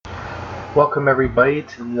Welcome everybody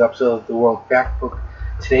to the new episode of the World Factbook.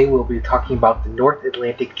 Today we'll be talking about the North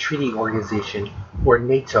Atlantic Treaty Organization, or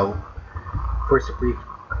NATO. First, a brief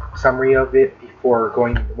summary of it before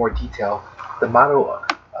going into more detail. The motto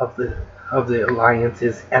of the alliance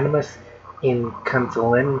is Animus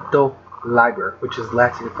Incontinento Liber, which is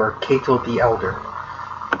Latin for Cato the Elder.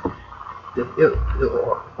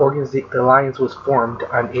 The alliance was formed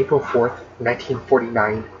on April 4th,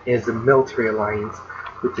 1949, and is a military alliance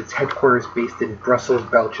with its headquarters based in Brussels,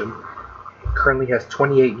 Belgium. It currently has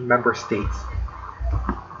 28 member states.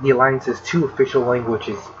 The alliance has two official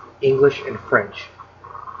languages, English and French.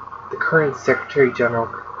 The current Secretary General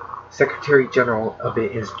of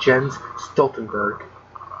it is Jens Stoltenberg.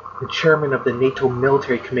 The chairman of the NATO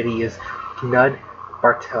Military Committee is Knud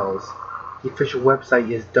Bartels. The official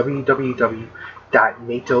website is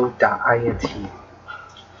www.nato.int.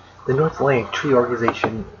 The North Atlantic Treaty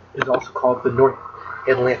Organization is also called the North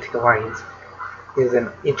Atlantic Alliance. It is an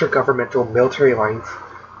intergovernmental military alliance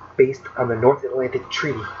based on the North Atlantic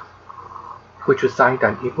Treaty, which was signed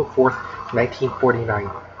on April 4, 1949.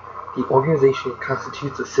 The organization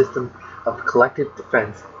constitutes a system of collective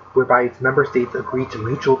defense whereby its member states agree to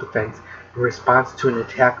mutual defense in response to an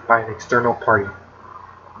attack by an external party.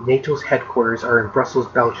 NATO's headquarters are in Brussels,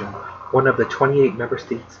 Belgium, one of the 28 member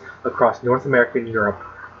states across North America and Europe,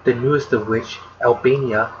 the newest of which,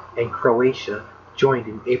 Albania and Croatia, joined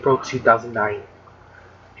in April 2009.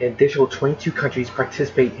 An additional 22 countries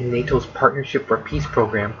participate in NATO's Partnership for Peace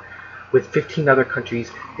program, with 15 other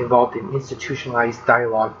countries involved in institutionalized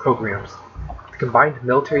dialogue programs. The combined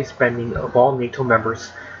military spending of all NATO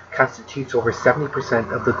members constitutes over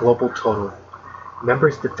 70% of the global total.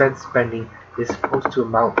 Members' defense spending is supposed to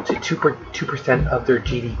amount to 2% of their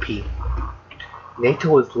GDP. NATO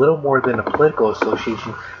was little more than a political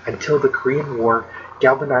association until the Korean War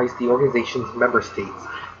galvanized the organization's member states,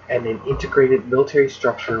 and an integrated military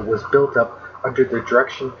structure was built up under the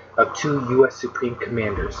direction of two U.S. Supreme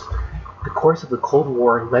Commanders. The course of the Cold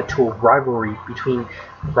War led to a rivalry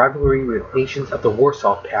with nations of the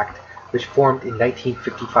Warsaw Pact, which formed in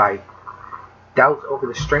 1955. Doubts over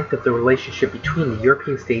the strength of the relationship between the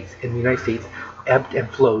European states and the United States ebbed and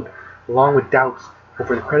flowed, along with doubts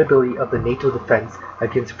over the credibility of the NATO defense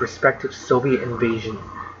against prospective Soviet invasion,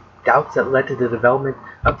 doubts that led to the development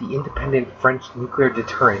of the independent French nuclear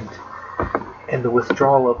deterrent, and the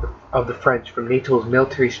withdrawal of the French from NATO's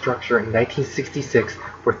military structure in 1966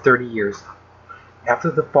 for 30 years.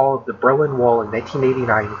 After the fall of the Berlin Wall in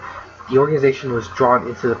 1989, the organization was drawn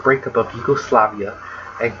into the breakup of Yugoslavia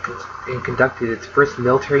and conducted its first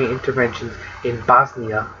military interventions in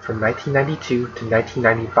Bosnia from 1992 to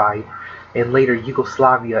 1995, and later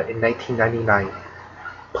Yugoslavia in 1999.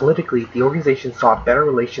 Politically, the organization sought better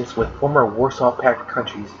relations with former Warsaw Pact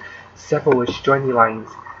countries, several which joined the alliance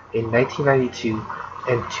in 1992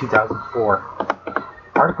 and 2004.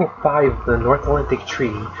 Article 5 of the North Atlantic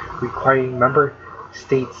Treaty, requiring member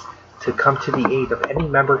states to come to the aid of any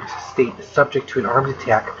member state subject to an armed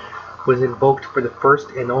attack, was invoked for the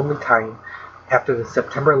first and only time after the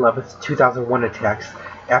September 11, 2001 attacks,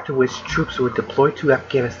 after which troops were deployed to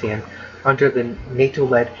Afghanistan under the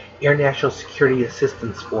NATO-led Air National Security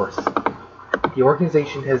Assistance Force. The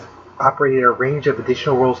organization has operated a range of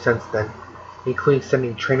additional roles since then, including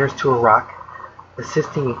sending trainers to Iraq,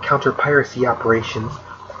 assisting in counter-piracy operations,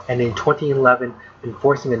 and in 2011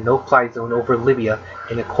 enforcing a no-fly zone over Libya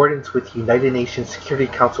in accordance with United Nations Security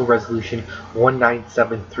Council Resolution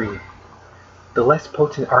 1973. The less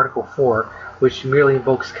potent Article 4, which merely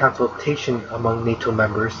invokes consultation among NATO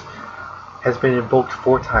members, has been invoked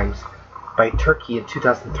 4 times, by Turkey in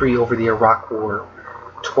 2003 over the Iraq War,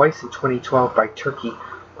 twice in 2012 by Turkey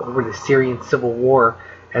over the Syrian Civil War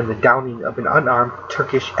and the downing of an unarmed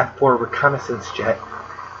Turkish F-4 reconnaissance jet,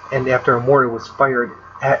 and after a mortar was fired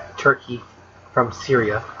at Turkey from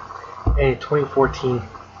Syria, and in 2014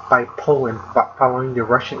 by Poland following the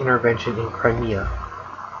Russian intervention in Crimea.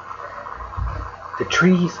 The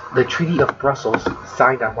Treaty of Brussels,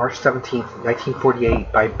 signed on March 17,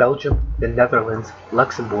 1948 by Belgium, the Netherlands,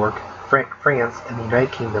 Luxembourg, France, and the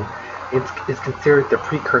United Kingdom, is considered the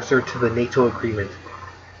precursor to the NATO agreement.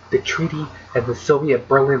 The treaty and the Soviet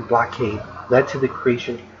Berlin blockade led to the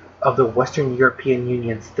creation of the Western European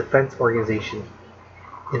Union's defense organization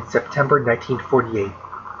in September 1948.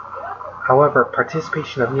 However,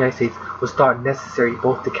 participation of the United States was thought necessary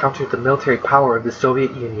both to counter the military power of the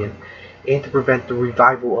Soviet Union and to prevent the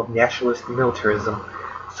revival of nationalist militarism,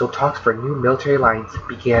 so talks for a new military alliance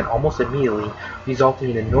began almost immediately,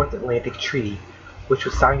 resulting in the North Atlantic Treaty, which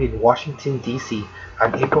was signed in Washington, D.C.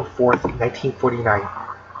 on April 4, 1949.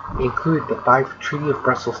 It included the 5 Treaty of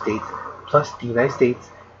Brussels states, plus the United States,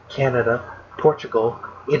 Canada, Portugal,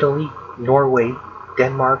 Italy, Norway,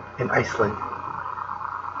 Denmark, and Iceland.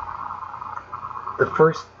 The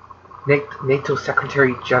first NATO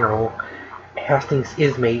Secretary General, Hastings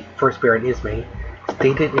Ismay, first Baron Ismay,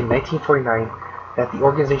 stated in 1949 that the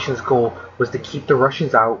organization's goal was to keep the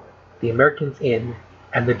Russians out, the Americans in,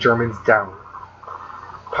 and the Germans down.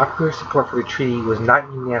 Popular support for the treaty was not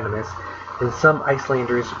unanimous, and some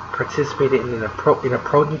Icelanders participated in a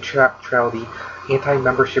pro-neutrality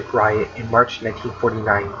anti-membership riot in March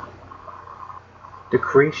 1949. The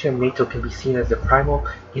creation of NATO can be seen as the primal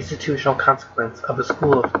institutional consequence of a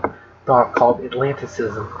school of thought called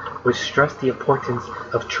Atlanticism, which stressed the importance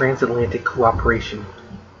of transatlantic cooperation.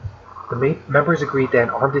 The members agreed that an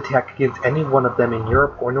armed attack against any one of them in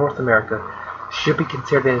Europe or North America should be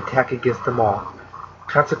considered an attack against them all.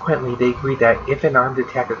 Consequently, they agreed that if an armed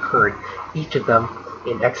attack occurred, each of them,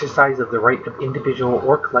 in exercise of the right of individual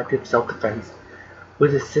or collective self-defense,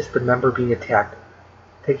 would assist the member being attacked,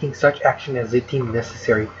 taking such action as they deemed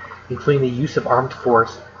necessary, including the use of armed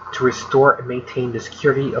force, to restore and maintain the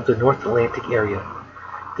security of the North Atlantic area.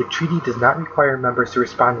 The treaty does not require members to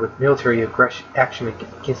respond with military action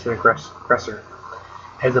against an aggressor.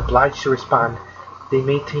 As obliged to respond, they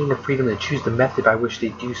maintain the freedom to choose the method by which they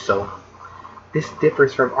do so. This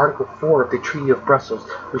differs from Article 4 of the Treaty of Brussels,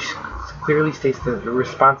 which clearly states that the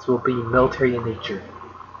response will be military in nature.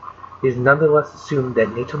 It is nonetheless assumed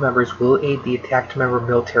that NATO members will aid the attacked member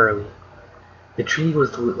militarily. The treaty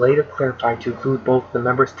was later clarified to include both the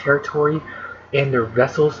members' territory and their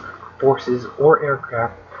vessels, forces, or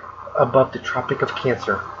aircraft above the Tropic of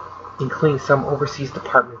Cancer, including some overseas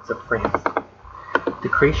departments of France. The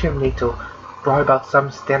creation of NATO brought about some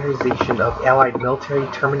standardization of Allied military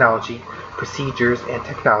terminology, procedures, and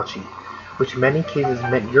technology, which in many cases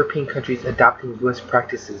meant European countries adopting U.S.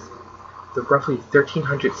 practices. The roughly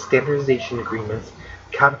 1,300 standardization agreements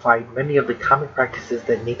codified many of the common practices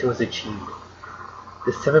that NATO has achieved.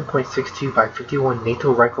 The 7.62 by 51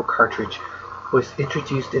 NATO rifle cartridge was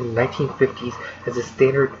introduced in the 1950s as a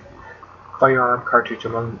standard firearm cartridge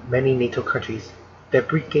among many NATO countries. The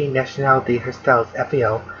Fabrique Nationale des Hostels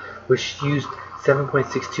 (FAL), which used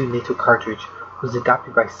 7.62 NATO cartridge, was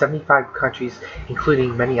adopted by 75 countries,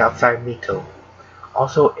 including many outside of NATO.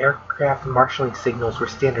 Also, aircraft marshalling signals were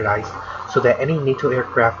standardized so that any NATO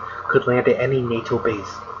aircraft could land at any NATO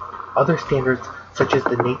base. Other standards, such as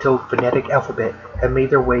the NATO phonetic alphabet, have made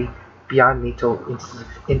their way beyond NATO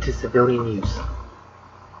into civilian use.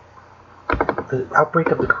 The outbreak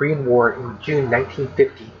of the Korean War in June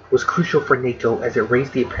 1950 was crucial for NATO as it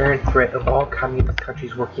raised the apparent threat of all communist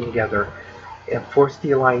countries working together and forced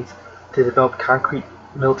the alliance to develop concrete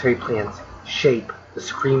military plans. SHAPE, the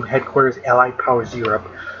Supreme Headquarters Allied Powers Europe,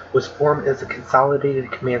 was formed as a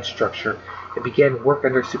consolidated command structure and began work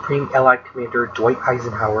under Supreme Allied Commander Dwight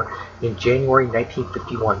Eisenhower in January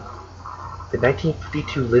 1951. The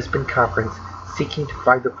 1952 Lisbon Conference, seeking to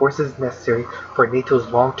provide the forces necessary for NATO's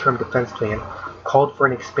long-term defense plan, called for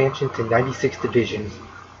an expansion to 96 divisions.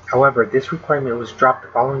 However, this requirement was dropped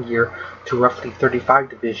the following year to roughly 35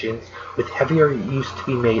 divisions, with heavier use to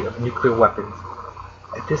be made of nuclear weapons.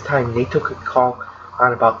 At this time, NATO could call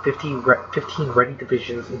on about 15 ready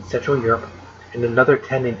divisions in Central Europe and another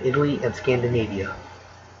 10 in Italy and Scandinavia.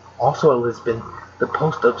 Also at Lisbon, the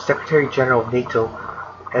post of Secretary General of NATO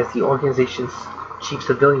as the organization's chief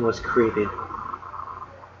civilian was created,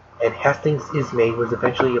 and Hastings Ismay was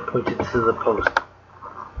eventually appointed to the post.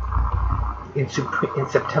 In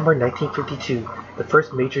September 1952, the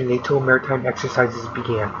first major NATO maritime exercises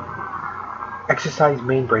began. Exercise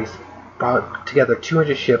Mainbrace brought together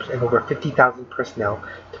 200 ships and over 50,000 personnel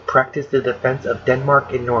to practice the defense of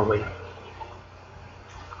Denmark and Norway.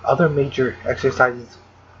 Other major exercises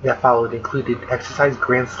that followed included Exercise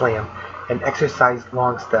Grand Slam and Exercise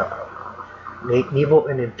Longstep, naval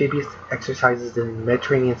and amphibious exercises in the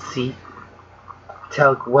Mediterranean Sea,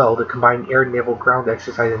 Talguel, the combined air, naval, ground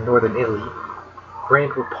exercise in northern Italy,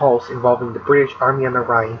 Grand Repulse involving the British Army on the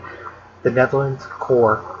Rhine, the Netherlands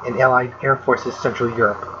Corps, and Allied Air Forces Central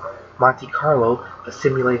Europe, Monte Carlo, a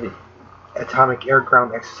simulated atomic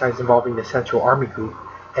air-ground exercise involving the Central Army Group,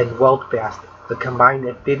 and Weldfast, a combined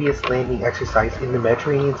amphibious landing exercise in the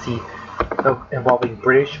Mediterranean Sea involving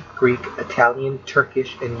British, Greek, Italian,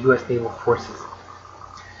 Turkish, and U.S. naval forces.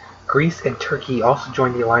 Greece and Turkey also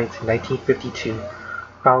joined the alliance in 1952,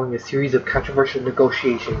 following a series of controversial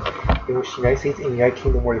negotiations in which the United States and the United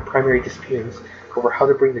Kingdom were the primary disputants over how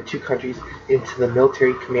to bring the two countries into the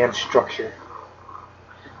military command structure.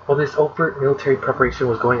 While this overt military preparation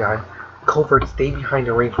was going on, covert stay-behind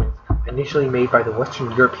arrangements, initially made by the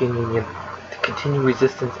Western European Union to continue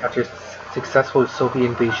resistance after successful Soviet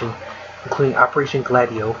invasion, including Operation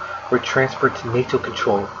Gladio, were transferred to NATO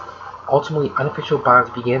control. Ultimately, unofficial bonds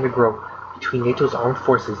began to grow between NATO's armed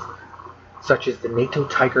forces, such as the NATO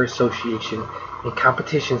Tiger Association, and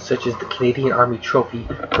competitions such as the Canadian Army Trophy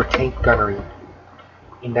for tank gunnery.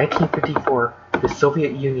 In 1954, the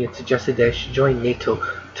Soviet Union suggested that it should join NATO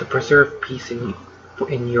to preserve peace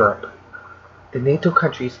in Europe. The NATO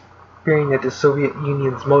countries, fearing that the Soviet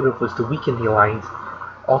Union's motive was to weaken the alliance,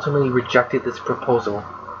 ultimately rejected this proposal.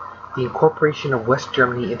 The incorporation of West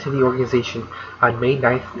Germany into the organization on May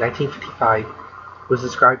 9, 1955, was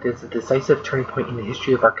described as a decisive turning point in the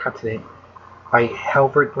history of our continent by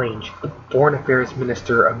Halvard Lange, Foreign Affairs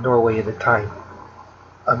Minister of Norway at the time.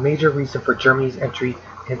 A major reason for Germany's entry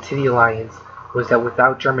into the alliance was that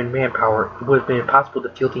without German manpower, it would have been impossible to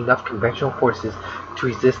field enough conventional forces to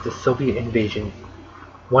resist the Soviet invasion.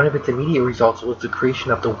 One of its immediate results was the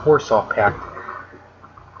creation of the Warsaw Pact,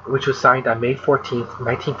 which was signed on May 14,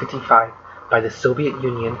 1955 by the Soviet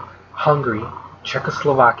Union, Hungary,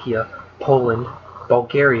 Czechoslovakia, Poland,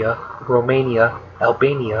 Bulgaria, Romania,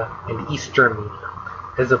 Albania, and East Germany,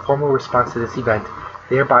 as a formal response to this event,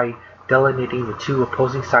 thereby delineating the two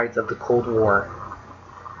opposing sides of the Cold War.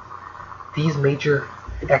 These major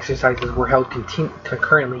exercises were held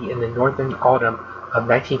concurrently in the northern autumn of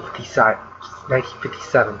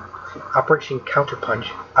 1957. Operation Counterpunch,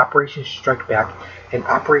 Operation Strikeback, and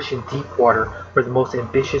Operation Deepwater were the most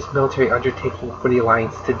ambitious military undertaking for the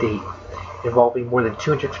alliance to date, involving more than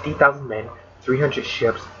 250,000 men, 300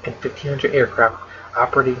 ships, and 1,500 aircraft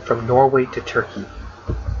operating from Norway to Turkey.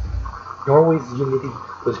 Norway's unity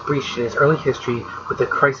was breached in its early history with a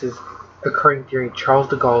crisis occurring during Charles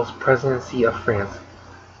de Gaulle's presidency of France.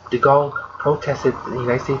 De Gaulle protested the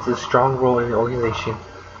United States' strong role in the organization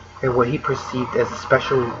and what he perceived as a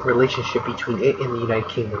special relationship between it and the United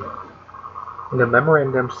Kingdom. In a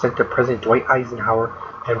memorandum sent to President Dwight Eisenhower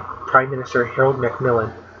and Prime Minister Harold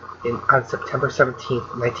Macmillan on September 17,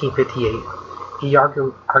 1958, he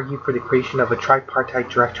argued for the creation of a tripartite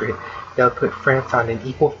directorate that would put France on an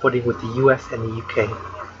equal footing with the US and the UK.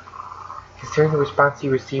 Considering the response he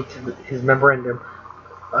received to his memorandum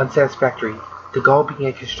unsatisfactory, de Gaulle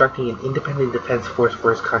began constructing an independent defense force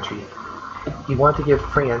for his country. He wanted to give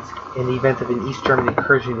France, in the event of an East German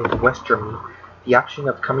incursion into West Germany, the option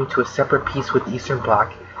of coming to a separate peace with the Eastern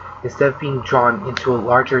Bloc, instead of being drawn into a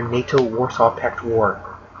larger NATO Warsaw Pact war.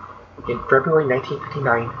 In February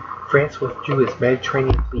 1959, France withdrew its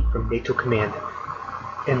Mediterranean fleet from NATO command,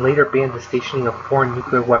 and later banned the stationing of foreign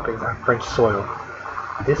nuclear weapons on French soil.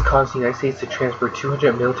 This caused the United States to transfer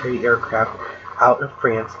 200 military aircraft out of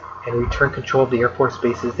France and return control of the Air Force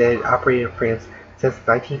bases that had operated in France since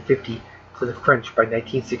 1950 to the French by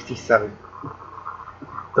 1967.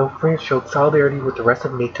 Though France showed solidarity with the rest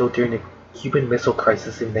of NATO during the Cuban Missile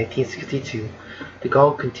Crisis in 1962, de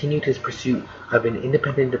Gaulle continued his pursuit of an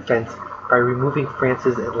independent defense by removing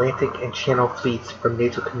France's Atlantic and Channel fleets from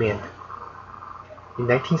NATO command. In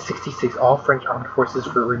 1966, all French armed forces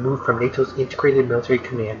were removed from NATO's integrated military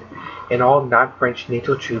command, and all non-French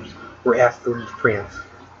NATO troops were asked to leave France.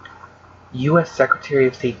 U.S. Secretary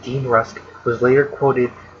of State Dean Rusk was later quoted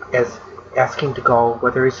as asking de Gaulle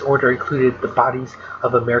whether his order included the bodies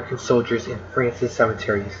of American soldiers in France's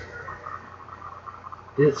cemeteries.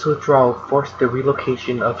 This withdrawal forced the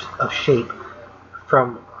relocation of SHAPE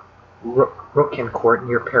from Rocancourt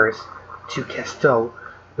near Paris to Casteau,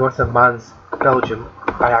 north of Mons, Belgium,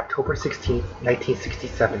 by October 16,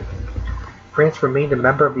 1967. France remained a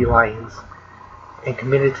member of the alliance and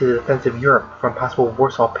committed to the defense of Europe from possible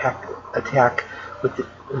Warsaw Pact attack with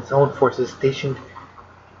its own forces stationed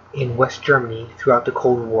in West Germany throughout the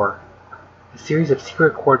Cold War. A series of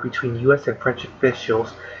secret accords between U.S. and French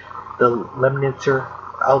officials, the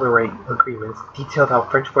Lemnitzer-Alderete agreements, detailed how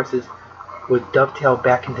French forces would dovetail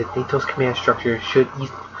back into NATO's command structure should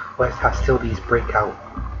East-West hostilities break out.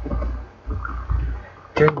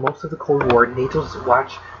 During most of the Cold War, NATO's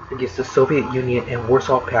watch against the Soviet Union and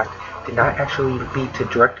Warsaw Pact did not actually lead to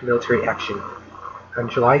direct military action. On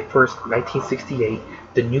July 1, 1968,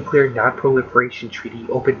 the Nuclear Non-Proliferation Treaty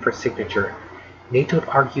opened for signature. NATO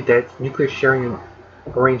argued that its nuclear sharing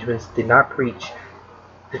arrangements did not breach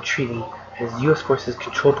the treaty as U.S. forces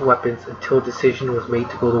controlled the weapons until a decision was made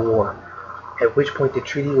to go to war, at which point the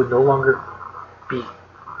treaty would no longer be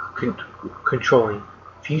controlling.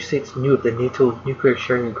 Few states knew of the NATO nuclear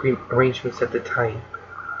sharing arrangements at the time,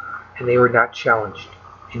 and they were not challenged.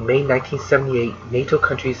 In May 1978, NATO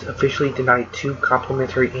countries officially defined two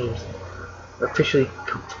complementary aims of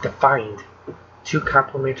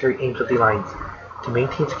the alliance: to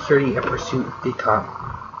maintain security and pursue détente.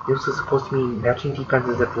 This was supposed to mean matching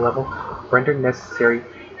defenses at the level rendered necessary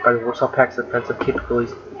by the Warsaw Pact's offensive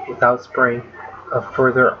capabilities without spurring a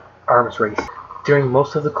further arms race. During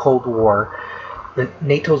most of the Cold War,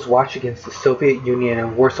 NATO's watch against the Soviet Union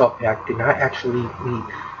and Warsaw Pact did not actually lead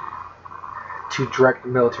to direct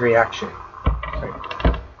military action.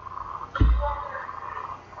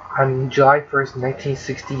 On July 1st,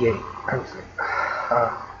 1968, on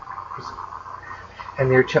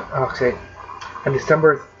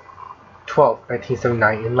December 12,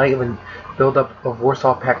 1979, in light of a buildup of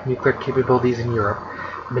Warsaw Pact nuclear capabilities in Europe,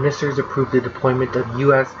 ministers approved the deployment of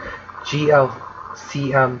U.S.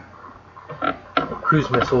 GLCM cruise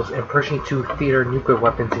missiles and Pershing II theater nuclear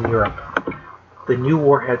weapons in Europe. The new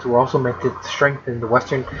warheads were also meant to strengthen the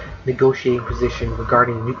Western negotiating position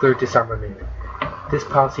regarding nuclear disarmament. This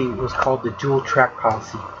policy was called the dual-track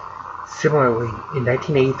policy. Similarly, in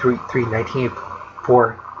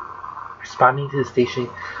 1983-1984, responding to the station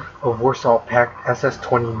of Warsaw Pact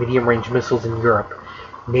SS-20 medium-range missiles in Europe,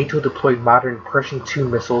 NATO deployed modern Pershing II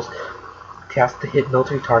missiles tasked to hit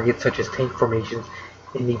military targets such as tank formations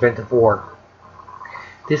in the event of war.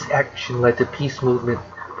 This action led to peace movement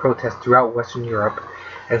protests throughout Western Europe,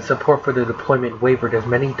 and support for the deployment wavered as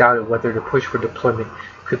many doubted whether the push for deployment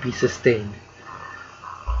could be sustained.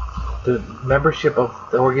 The membership of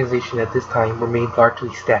the organization at this time remained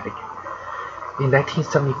largely static. In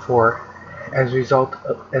 1974,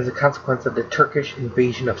 as a consequence of the Turkish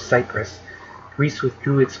invasion of Cyprus, Greece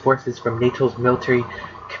withdrew its forces from NATO's military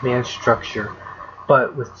command structure,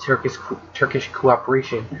 but with Turkish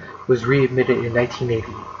cooperation was readmitted in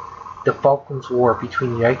 1980. The Falklands War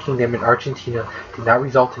between the United Kingdom and Argentina did not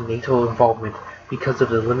result in NATO involvement because of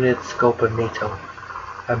the limited scope of NATO.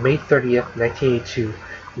 On May 30, 1982,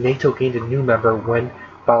 NATO gained a new member when,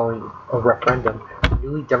 following a referendum,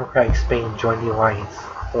 newly democratic Spain joined the alliance.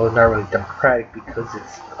 Well, not really democratic because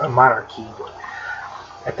it's a monarchy.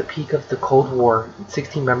 At the peak of the Cold War,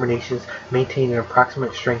 16 member nations maintained an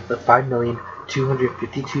approximate strength of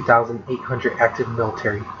 5,252,800 active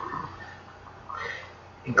military,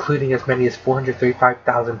 including as many as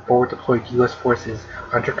 435,000 forward-deployed U.S. forces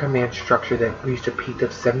under command structure that reached a peak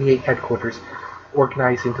of 78 headquarters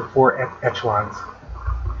organized into 4 echelons.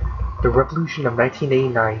 The Revolution of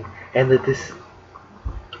 1989 and the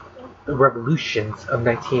revolutions of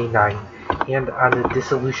 1989 and on the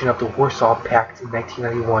dissolution of the Warsaw Pact in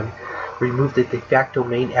 1991 removed the de facto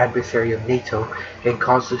main adversary of NATO and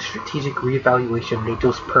caused a strategic reevaluation of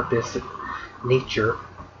NATO's purpose, nature,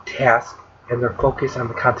 task, and their focus on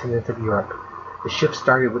the continent of Europe. The shift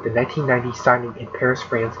started with the 1990 signing in Paris,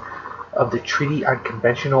 France, of the Treaty on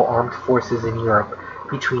Conventional Armed Forces in Europe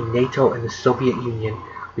between NATO and the Soviet Union,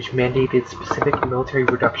 which mandated specific military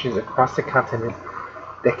reductions across the continent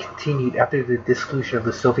that continued after the dissolution of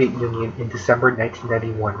the Soviet Union in December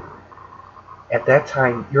 1991. At that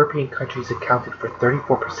time, European countries accounted for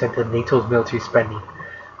 34% of NATO's military spending.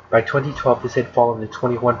 By 2012, this had fallen to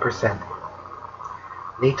 21%.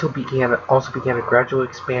 NATO also began a gradual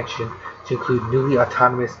expansion to include newly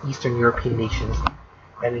autonomous Eastern European nations,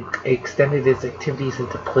 and it extended its activities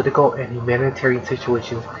into political and humanitarian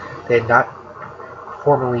situations that had not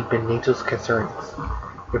formerly been NATO's concerns.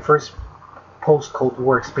 The first post-Cold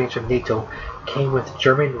War expansion of NATO came with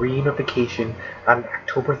German reunification on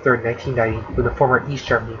October 3, 1990, when the former East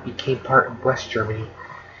Germany became part of West Germany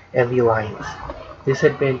and the alliance. This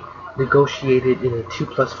had been negotiated in the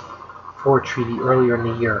 2+4 treaty earlier in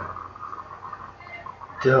the year.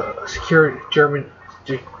 To secure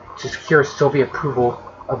Soviet approval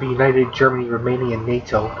of a united Germany remaining in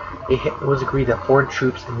NATO, it was agreed that foreign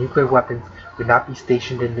troops and nuclear weapons would not be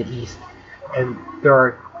stationed in the East, and there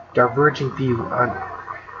are diverging views on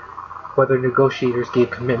whether negotiators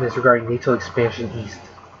gave commitments regarding NATO expansion east.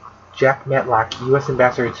 Jack Matlock, U.S.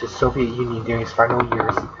 ambassador to the Soviet Union during his final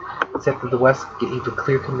years, said that the West gave a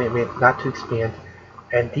clear commitment not to expand,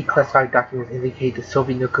 and declassified documents indicate the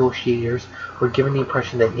Soviet negotiators were given the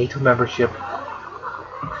impression that NATO membership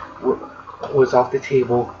was off the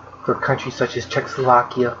table for countries such as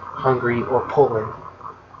Czechoslovakia, Hungary, or Poland.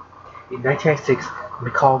 In 1996,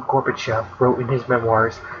 Mikhail Gorbachev wrote in his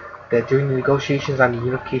memoirs that during the negotiations on the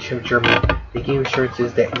unification of Germany, they gave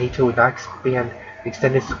assurances that NATO would not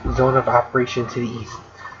extend its zone of operation to the east,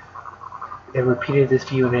 and repeated this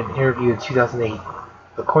view in an interview in 2008.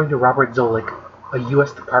 According to Robert Zoellick, a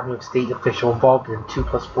U.S. Department of State official involved in the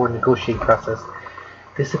 2+4 negotiating process,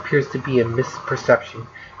 this appears to be a misperception,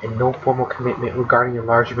 and no formal commitment regarding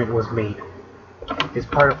enlargement was made. As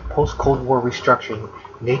part of post-Cold War restructuring,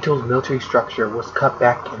 NATO's military structure was cut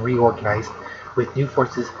back and reorganized, with new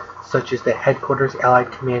forces such as the Headquarters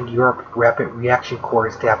Allied Command Europe Rapid Reaction Corps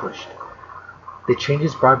established. The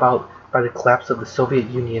changes brought about by the collapse of the Soviet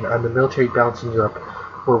Union on the military balance in Europe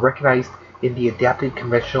were recognized in the Adapted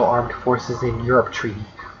Conventional Armed Forces in Europe Treaty,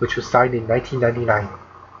 which was signed in 1999.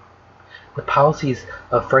 The policies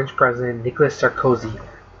of French President Nicolas Sarkozy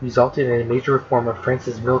resulted in a major reform of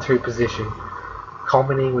France's military position,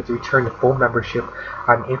 culminating with the return to full membership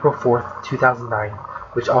on April 4, 2009,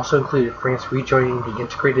 which also included France rejoining the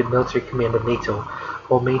integrated military command of NATO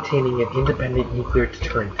while maintaining an independent nuclear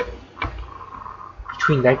deterrent.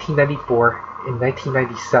 Between 1994 and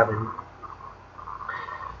 1997,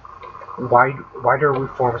 wider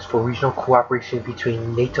reforms for regional cooperation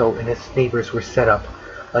between NATO and its neighbors were set up,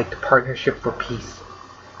 like the Partnership for Peace,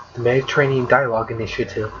 the Mediterranean Dialogue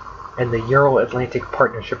Initiative, and the Euro-Atlantic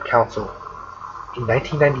Partnership Council. In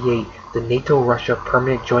 1998, the NATO-Russia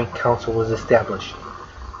Permanent Joint Council was established.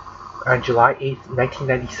 On July 8,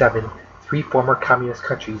 1997, 3 former communist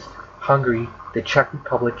countries, Hungary, the Czech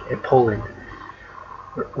Republic, and Poland,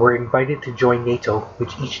 were invited to join NATO,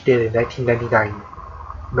 which each did in 1999.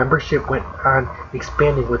 Membership went on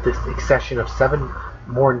expanding with the accession of 7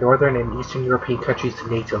 more northern and eastern European countries to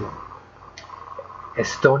NATO: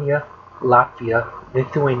 Estonia, Latvia,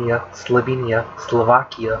 Lithuania, Slovenia,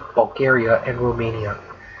 Slovakia, Bulgaria, and Romania.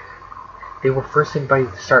 They were first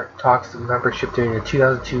invited to start talks of membership during the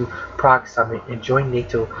 2002 Prague Summit and joined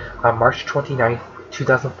NATO on March 29,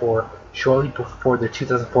 2004, shortly before the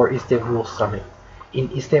 2004 Istanbul Summit. In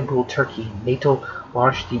Istanbul, Turkey, NATO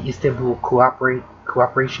launched the Istanbul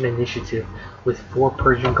Cooperation Initiative with 4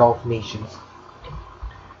 Persian Gulf nations.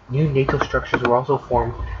 New NATO structures were also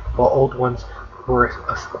formed, while old ones were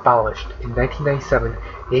abolished. In 1997,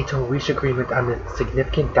 NATO reached agreement on the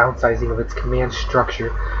significant downsizing of its command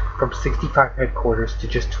structure from 65 headquarters to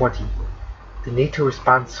just 20. The NATO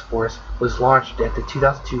Response Force was launched at the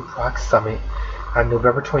 2002 Prague Summit on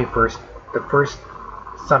November 21st, the first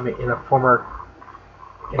summit in a former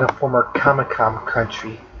COMECON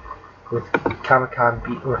country, with COMECON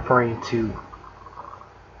referring to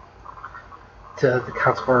the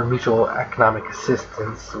Council for Mutual Economic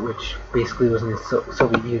Assistance, which basically was in the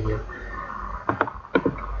Soviet Union.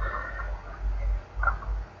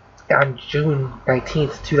 On June 19,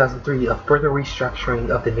 2003, a further restructuring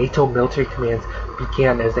of the NATO military commands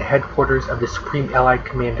began as the headquarters of the Supreme Allied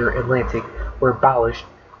Commander Atlantic were abolished,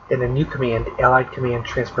 and a new command, Allied Command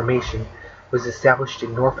Transformation, was established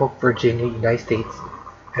in Norfolk, Virginia, United States,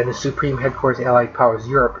 and the Supreme Headquarters Allied Powers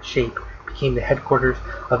Europe, SHAPE, became the headquarters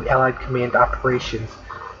of Allied Command Operations.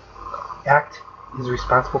 ACT is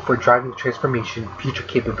responsible for driving the transformation future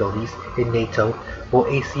capabilities in NATO, while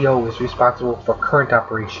ACO is responsible for current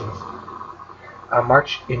operations.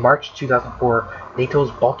 In March 2004,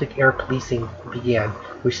 NATO's Baltic Air Policing began,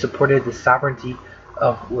 which supported the sovereignty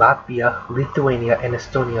of Latvia, Lithuania, and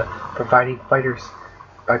Estonia, providing fighters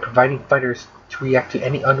to react to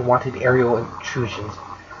any unwanted aerial intrusions.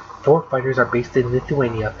 4 fighters are based in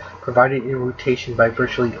Lithuania, provided in rotation by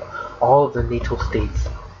virtually all of the NATO states.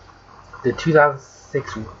 The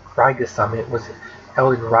 2006 Riga Summit was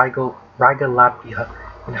held in Riga, Latvia,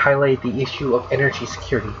 and highlighted the issue of energy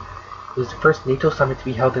security. It was the first NATO summit to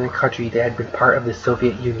be held in a country that had been part of the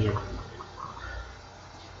Soviet Union.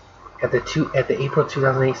 At the April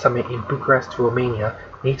 2008 summit in Bucharest, Romania,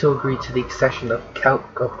 NATO agreed to the accession of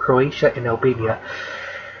Croatia and Albania,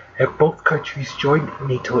 and both countries joined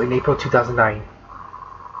NATO in April 2009.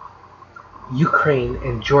 Ukraine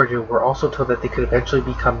and Georgia were also told that they could eventually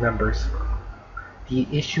become members. The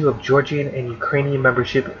issue of Georgian and Ukrainian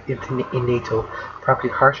membership in NATO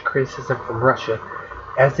prompted harsh criticism from Russia,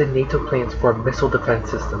 as did NATO plans for a missile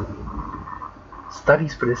defense system.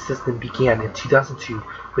 Studies for this system began in 2002,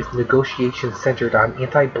 with negotiations centered on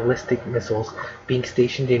anti-ballistic missiles being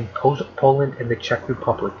stationed in Poland and the Czech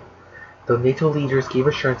Republic. Though NATO leaders gave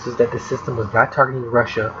assurances that the system was not targeting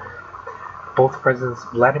Russia, both Presidents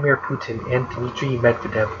Vladimir Putin and Dmitry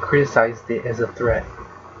Medvedev criticized it as a threat.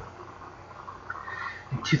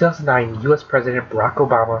 In 2009, U.S. President Barack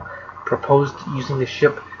Obama proposed using the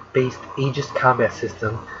ship-based Aegis combat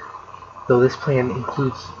system, though this plan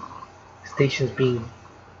includes stations being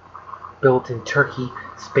built in Turkey,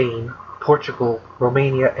 Spain, Portugal,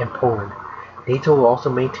 Romania, and Poland. NATO will also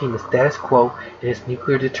maintain the status quo in its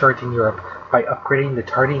nuclear deterrent in Europe by upgrading the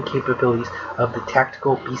targeting capabilities of the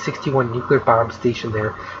tactical B-61 nuclear bombs stationed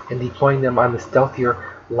there and deploying them on the stealthier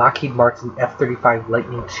Lockheed Martin F-35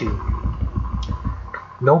 Lightning II.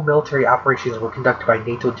 No military operations were conducted by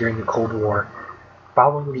NATO during the Cold War.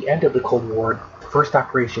 Following the end of the Cold War, the first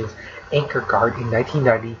operations, Anchor Guard in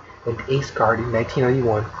 1990 and Ace Guard in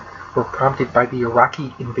 1991, were prompted by the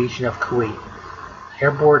Iraqi invasion of Kuwait.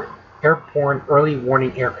 Airborne early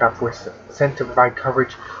warning aircraft were sent to provide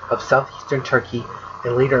coverage of southeastern Turkey,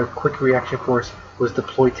 and later a quick reaction force was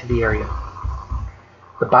deployed to the area.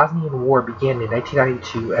 The Bosnian War began in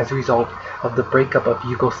 1992 as a result of the breakup of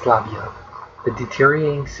Yugoslavia. The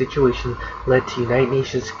deteriorating situation led to United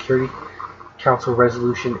Nations Security Council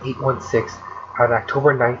Resolution 816 on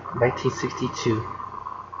October 9, 1962,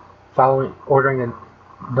 ordering a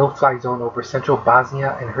no-fly zone over central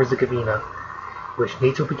Bosnia and Herzegovina, which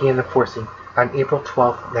NATO began enforcing on April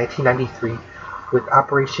 12, 1993, with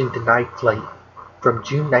Operation Denied Flight. From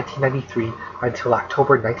June 1993 until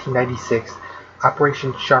October 1996,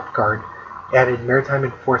 Operation Sharp Guard added maritime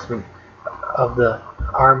enforcement of the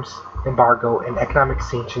arms embargo and economic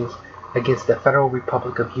sanctions against the Federal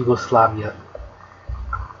Republic of Yugoslavia.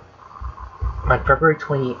 On February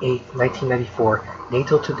 28, 1994,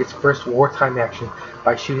 NATO took its first wartime action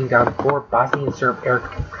by shooting down 4 Bosnian Serb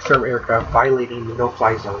aircraft violating the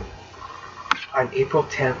no-fly zone. On April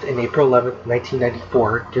 10 and April 11,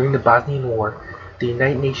 1994, during the Bosnian War, the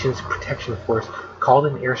United Nations Protection Force called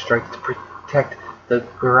in airstrikes to protect the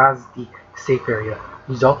Gorazde safe area,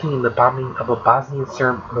 resulting in the bombing of a Bosnian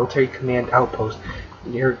Serb military command outpost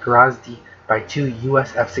near Gorazde by 2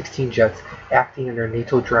 U.S. F-16 jets acting under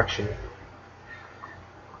NATO direction.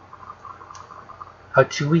 A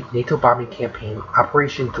 2-week NATO bombing campaign,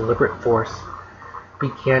 Operation Deliberate Force,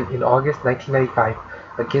 began in August 1995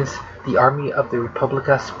 against the Army of the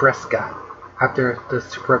Republika Srpska after the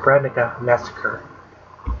Srebrenica massacre.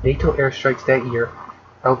 NATO airstrikes that year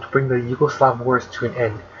helped bring the Yugoslav wars to an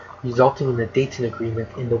end, resulting in the Dayton Agreement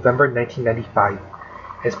in November 1995.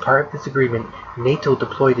 As part of this agreement, NATO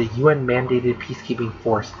deployed a UN-mandated peacekeeping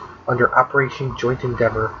force under Operation Joint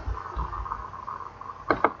Endeavour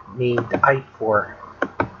named IFOR,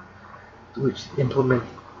 which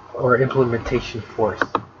implementation force.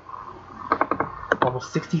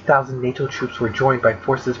 Almost 60,000 NATO troops were joined by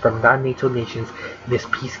forces from non-NATO nations in this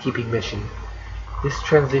peacekeeping mission. This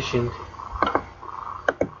transitioned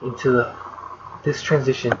into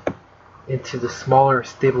the smaller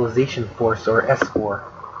Stabilization Force, or SFOR,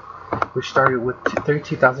 which started with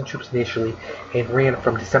 32,000 troops initially and ran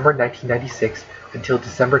from December 1996 until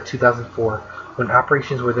December 2004, when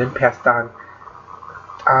operations were then passed on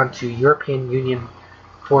to European Union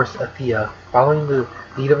Force Athea. Following the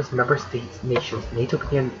lead of its member nations, NATO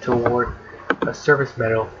began to award a service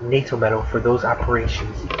medal, NATO medal, for those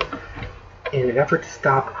operations. In an effort to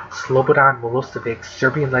stop Slobodan Milosevic's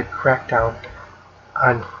Serbian-led crackdown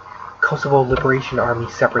on Kosovo Liberation Army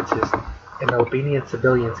separatists and Albanian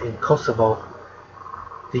civilians in Kosovo,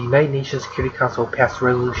 the United Nations Security Council passed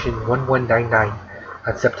Resolution 1199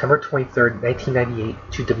 on September 23, 1998,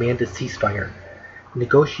 to demand a ceasefire.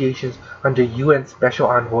 Negotiations under UN Special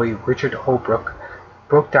Envoy Richard Holbrooke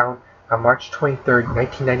broke down on March 23,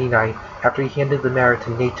 1999, after he handed the matter to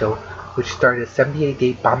NATO, which started a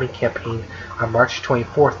 78-day bombing campaign on March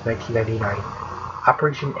 24, 1999.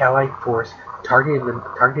 Operation Allied Force targeted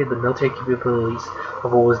the military capabilities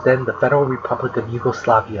of what was then the Federal Republic of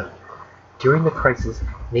Yugoslavia. During the crisis,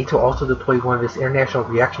 NATO also deployed one of its international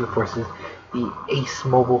reaction forces, the ACE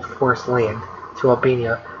Mobile Force Land, to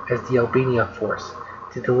Albania as the Albania Force,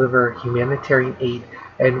 to deliver humanitarian aid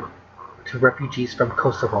and to refugees from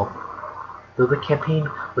Kosovo. Though the campaign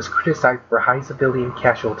was criticized for high civilian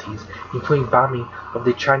casualties, including bombing of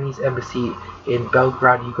the Chinese embassy in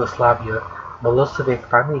Belgrade, Yugoslavia, Milosevic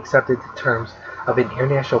finally accepted the terms of an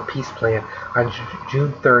international peace plan on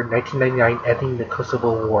June 3, 1999, ending the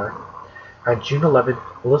Kosovo War. On June 11,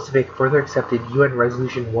 Milosevic further accepted UN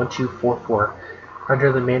Resolution 1244,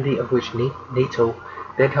 under the mandate of which NATO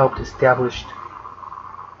then helped establish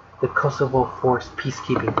the Kosovo Force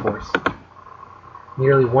peacekeeping force.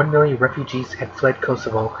 Nearly 1 million refugees had fled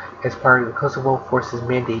Kosovo as part of the Kosovo Force's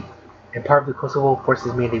mandate, and part of the Kosovo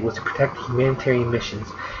Force's mandate was to protect humanitarian missions,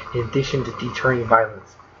 in addition to deterring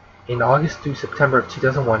violence. In August through September of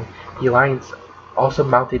 2001, the alliance also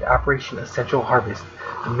mounted Operation Essential Harvest,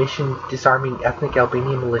 a mission disarming ethnic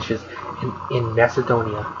Albanian militias in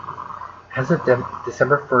Macedonia. As of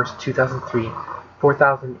December 1, 2003,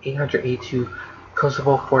 4,882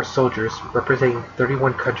 Kosovo Force soldiers, representing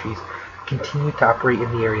 31 countries, continued to operate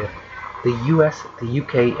in the area. The US, the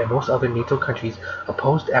UK, and most other NATO countries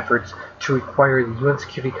opposed efforts to require the UN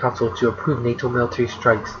Security Council to approve NATO military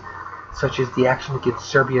strikes, such as the action against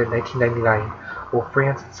Serbia in 1999, while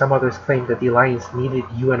France and some others claimed that the alliance needed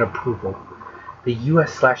UN approval. The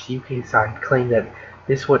US/UK side claimed that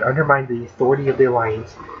this would undermine the authority of the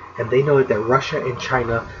alliance, and they noted that Russia and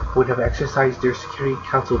China would have exercised their Security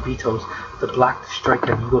Council vetoes to block the strike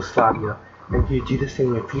on Yugoslavia, and to do the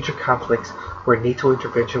same in future conflicts where NATO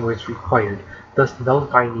intervention was required, thus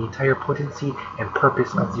nullifying the entire potency and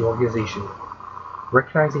purpose of the organization.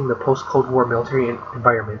 Recognizing the post-Cold War military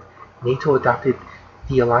environment, NATO adopted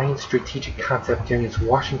the alliance strategic concept during its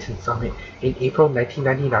Washington summit in April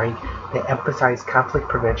 1999 that emphasized conflict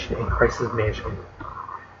prevention and crisis management.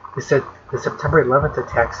 The September 11th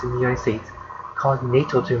attacks in the United States caused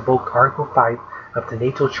NATO to invoke Article 5 of the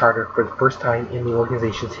NATO Charter for the first time in the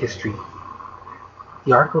organization's history.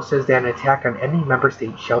 The article says that an attack on any member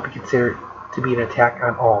state shall be considered to be an attack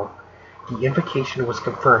on all. The invocation was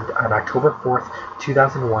confirmed on October 4,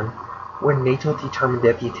 2001, when NATO determined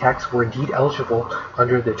that the attacks were indeed eligible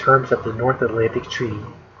under the terms of the North Atlantic Treaty.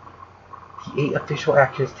 The 8 official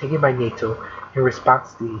actions taken by NATO in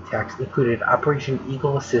response to the attacks included Operation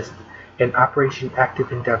Eagle Assist and Operation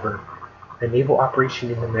Active Endeavor, a naval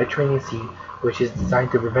operation in the Mediterranean Sea which is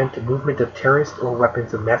designed to prevent the movement of terrorists or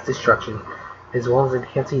weapons of mass destruction, as well as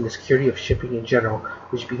enhancing the security of shipping in general,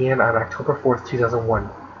 which began on October 4, 2001.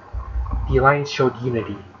 The alliance showed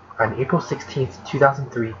unity. On April 16,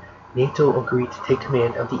 2003, NATO agreed to take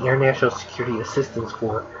command of the International Security Assistance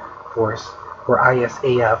Force, or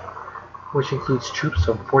ISAF, which includes troops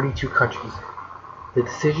from 42 countries. The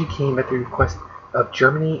decision came at the request of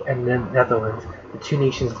Germany and the Netherlands, the two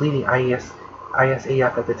nations leading ISAF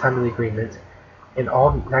at the time of the agreement, and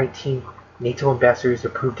all 19 NATO ambassadors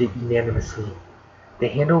approved it unanimously. The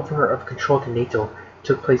handover of control to NATO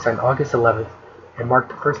took place on August 11th and marked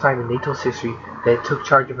the first time in NATO's history that it took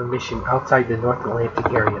charge of a mission outside the North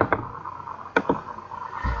Atlantic area.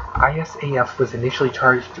 ISAF was initially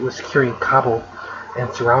charged with securing Kabul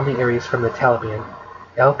and surrounding areas from the Taliban,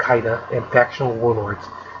 Al-Qaeda, and factional warlords,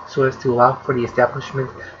 so as to allow for the establishment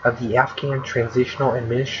of the Afghan Transitional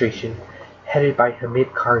Administration headed by Hamid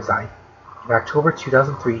Karzai. In October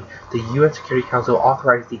 2003, the UN Security Council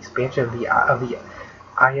authorized the expansion of the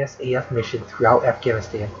ISAF mission throughout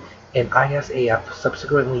Afghanistan, and ISAF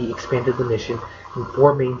subsequently expanded the mission in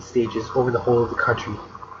 4 main stages over the whole of the country.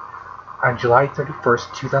 On July 31,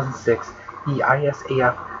 2006, the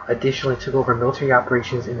ISAF additionally took over military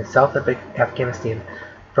operations in the south of Afghanistan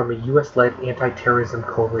from a US-led anti-terrorism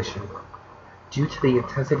coalition. Due to the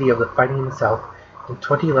intensity of the fighting in the south, in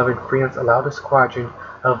 2011 France allowed a squadron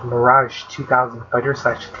of Mirage 2000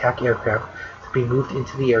 fighter/attack aircraft to be moved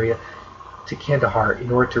into the area to Kandahar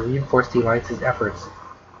in order to reinforce the alliance's efforts.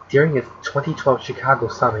 During its 2012 Chicago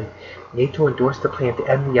summit, NATO endorsed the plan to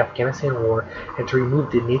end the Afghanistan war and to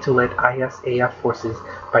remove the NATO-led ISAF forces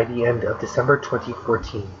by the end of December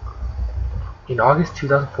 2014. In August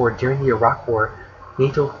 2004, during the Iraq War,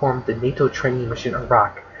 NATO formed the NATO Training Mission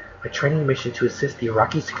Iraq, a training mission to assist the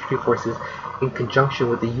Iraqi security forces in conjunction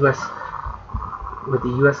with the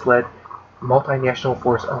US-led Multinational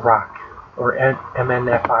Force Iraq, or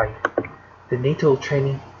MNFI. The NATO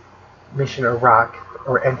Training Mission Iraq,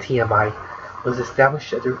 or NTMI, was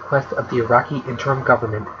established at the request of the Iraqi interim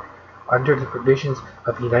government under the provisions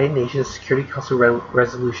of United Nations Security Council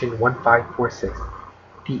Resolution 1546.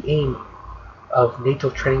 The aim of NATO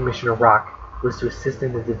Training Mission Iraq was to assist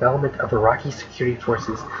in the development of Iraqi security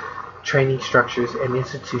forces, training structures, and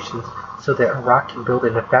institutions so that Iraq can build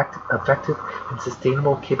an effective and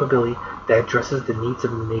sustainable capability that addresses the needs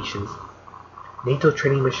of the nations. NATO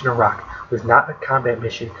Training Mission Iraq was not a combat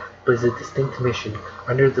mission, but is a distinct mission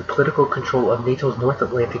under the political control of NATO's North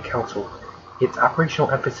Atlantic Council. Its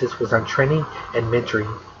operational emphasis was on training and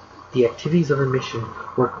mentoring. The activities of the mission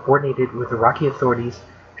were coordinated with Iraqi authorities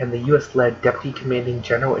and the US-led Deputy Commanding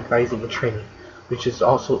General Advising and Training, which is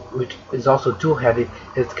also dual-headed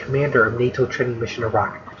as commander of NATO Training Mission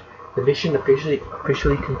Iraq. The mission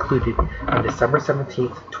officially concluded on December 17,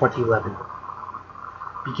 2011.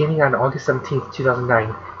 Beginning on August 17,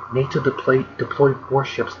 2009, NATO deployed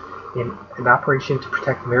warships in an operation to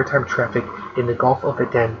protect maritime traffic in the Gulf of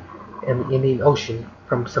Aden and the Indian Ocean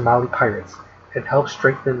from Somali pirates, and helped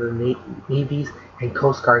strengthen the navies and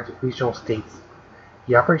coast guards of regional states.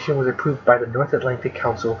 The operation was approved by the North Atlantic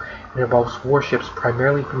Council and involves warships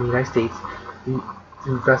primarily from the United States,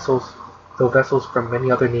 though vessels from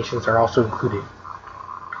many other nations are also included.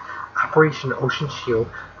 Operation Ocean Shield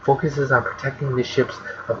focuses on protecting the ships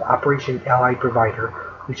of Operation Allied Provider,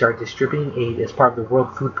 which are distributing aid as part of the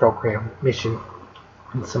World Food Program mission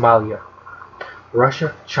in Somalia.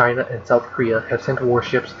 Russia, China, and South Korea have sent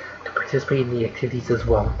warships to participate in the activities as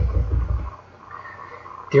well.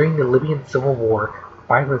 During the Libyan civil war,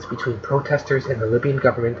 violence between protesters and the Libyan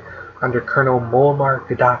government under Colonel Muammar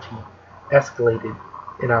Gaddafi escalated,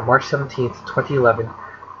 and on March 17, 2011,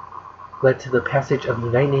 led to the passage of the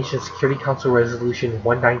United Nations Security Council Resolution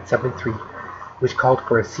 1973, which called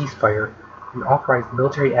for a ceasefire and authorized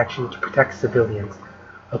military action to protect civilians.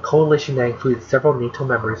 A coalition that included several NATO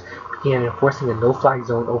members began enforcing a no-fly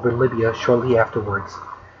zone over Libya shortly afterwards.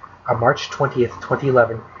 On March 20,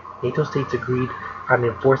 2011, NATO states agreed on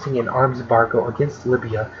enforcing an arms embargo against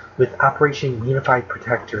Libya with Operation Unified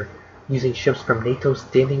Protector, using ships from NATO's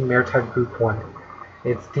Standing Maritime Group 1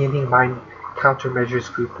 and Standing Mine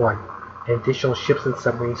Countermeasures Group 1, and additional ships and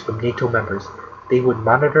submarines from NATO members. They would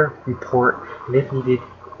monitor, report, and if needed,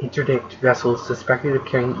 interdict vessels suspected of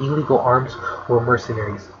carrying illegal arms or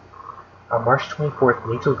mercenaries. On March 24th,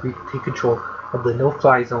 NATO agreed to take control of the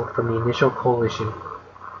no-fly zone from the initial coalition,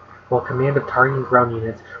 while command of targeting ground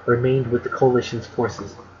units remained with the coalition's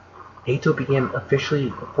forces. NATO began officially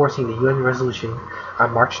enforcing the UN resolution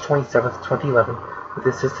on March 27, 2011, with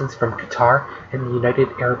assistance from Qatar and the United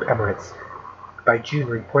Arab Emirates. By June,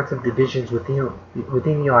 reports of divisions within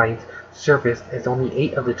the alliance surfaced as only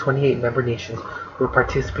 8 of the 28 member nations were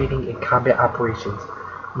participating in combat operations,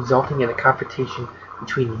 resulting in a confrontation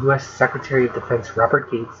between U.S. Secretary of Defense Robert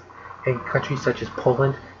Gates and countries such as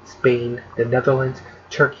Poland, Spain, the Netherlands,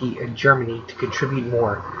 Turkey, and Germany to contribute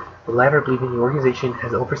more, the latter believing the organization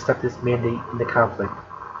has overstepped its mandate in the conflict.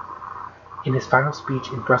 In his final speech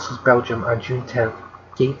in Brussels, Belgium on June 10th,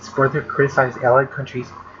 Gates further criticized allied countries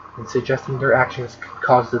in suggesting their actions could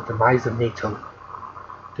cause the demise of NATO.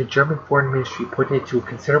 The German Foreign Ministry pointed to a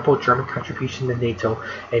considerable German contribution to NATO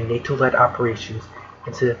and NATO-led operations,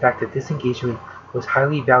 and to the fact that this engagement was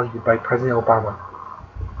highly valued by President Obama.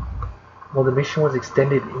 While the mission was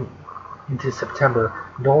extended into September,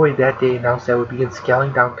 Norway that day announced that it would begin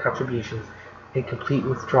scaling down contributions and complete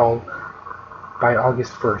withdrawal by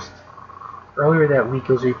August 1st. Earlier that week,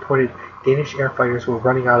 it was reported Danish air fighters were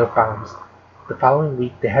running out of bombs. The following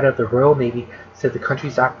week, the head of the Royal Navy said the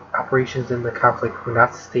country's operations in the conflict were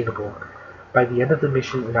not sustainable. By the end of the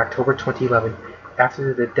mission in October 2011,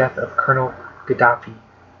 after the death of Colonel Gaddafi,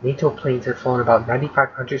 NATO planes had flown about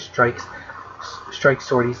 9,500 strike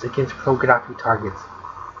sorties against pro-Gaddafi targets.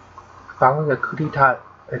 Following a coup d'etat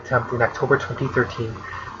attempt in October 2013,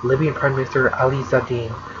 Libyan Prime Minister Ali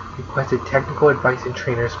Zadane requested technical advice and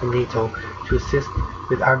trainers from NATO to assist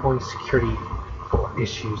with ongoing security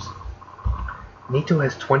issues. NATO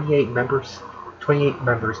has 28 members,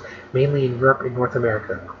 mainly in Europe and North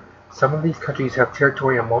America. Some of these countries have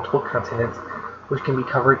territory on multiple continents, which can be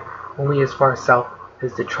covered only as far south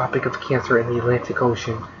as the Tropic of Cancer and the Atlantic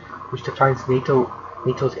Ocean, which defines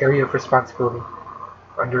NATO's area of responsibility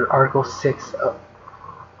under Article 6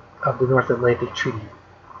 of the North Atlantic Treaty.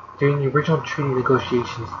 During the original treaty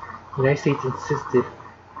negotiations, the United States insisted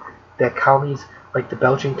that colonies like the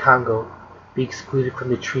Belgian Congo be excluded from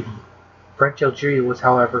the treaty. French Algeria was,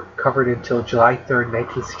 however, covered until July 3,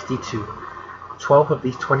 1962. 12 of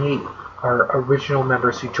these 28 are original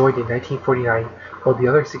members who joined in 1949, while the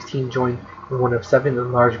other 16 joined in one of 7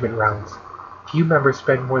 enlargement rounds. Few members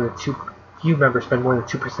spend more than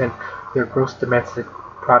 2% of their gross domestic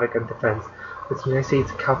product on defense, with the United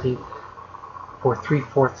States accounting for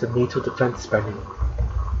 3/4 of NATO defense spending.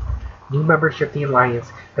 New membership of the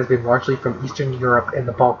alliance has been largely from Eastern Europe and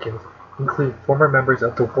the Balkans, including former members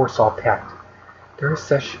of the Warsaw Pact. Their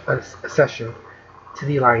accession to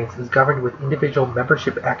the alliance is governed with individual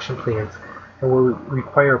membership action plans and will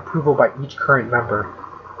require approval by each current member.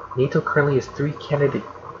 NATO currently has 3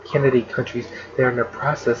 candidate countries that are in the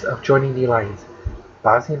process of joining the alliance: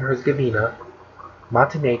 Bosnia and Herzegovina,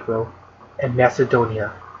 Montenegro, and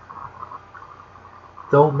Macedonia.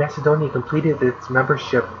 Though Macedonia completed its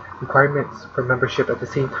membership requirements for membership at the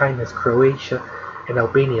same time as Croatia and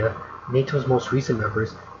Albania, NATO's most recent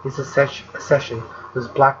members, its accession was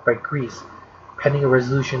blocked by Greece, pending a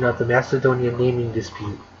resolution of the Macedonian naming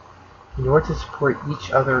dispute. In order to support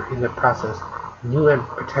each other in the process, new and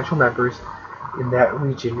potential members in that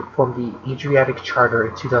region formed the Adriatic Charter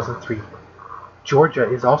in 2003. Georgia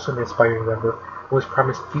is also an aspiring member and was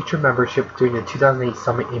promised future membership during the 2008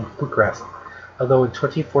 summit in Bucharest, although in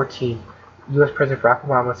 2014, U.S. President Barack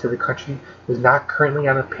Obama said the country was not currently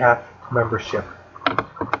on a path to membership.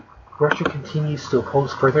 Russia continues to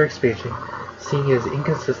oppose further expansion, seeing it as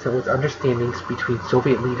inconsistent with understandings between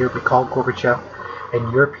Soviet leader Mikhail Gorbachev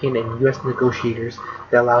and European and U.S. negotiators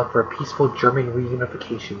that allowed for a peaceful German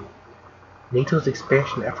reunification. NATO's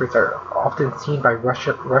expansion efforts are often seen by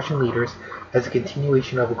Russian leaders as a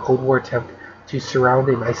continuation of a Cold War attempt to surround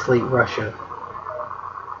and isolate Russia.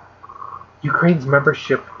 Ukraine's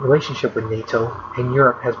relationship with NATO and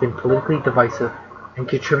Europe has been politically divisive and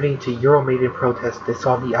contributing to Euromaidan protests that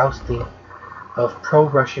saw the ousting of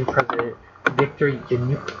pro-Russian President Viktor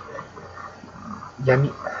Yanukovych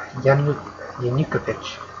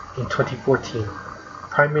in 2014.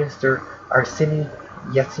 Prime Minister Arseniy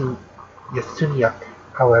Yatsenyuk,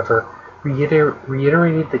 however,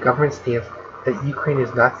 reiterated the government's stance that Ukraine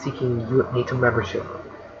is not seeking NATO membership.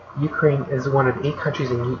 Ukraine is one of 8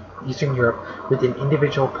 countries in Eastern Europe with an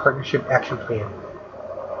individual partnership action plan.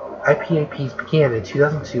 IPAPs began in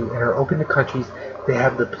 2002 and are open to countries that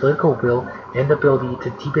have the political will and ability to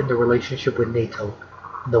deepen their relationship with NATO.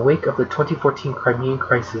 In the wake of the 2014 Crimean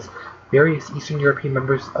crisis, various Eastern European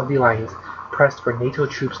members of the alliance pressed for NATO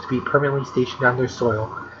troops to be permanently stationed on their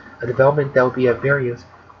soil, a development that would be at variance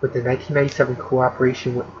with the 1997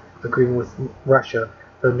 cooperation agreement with Russia,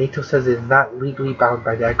 though NATO says it is not legally bound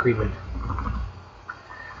by that agreement.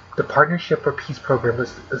 The Partnership for Peace program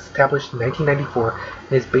was established in 1994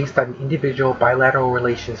 and is based on individual bilateral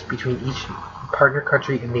relations between each partner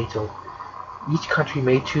country and NATO. Each country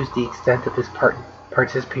may choose the extent of its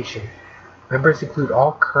participation. Members include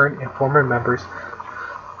all current and former members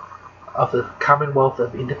of the Commonwealth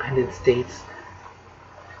of Independent States.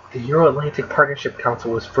 The Euro-Atlantic Partnership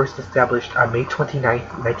Council was first established on May 29,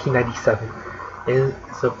 1997, and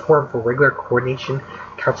is a forum for regular coordination,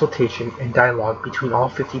 consultation, and dialogue between all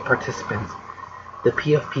 50 participants. The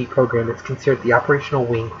PFP program is considered the operational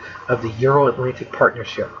wing of the Euro-Atlantic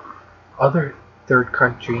Partnership. Other third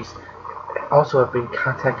countries also have been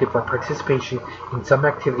contacted for participation in some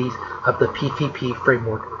activities of the PFP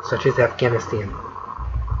framework, such as Afghanistan.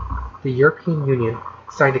 The European Union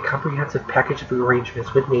signed a comprehensive package of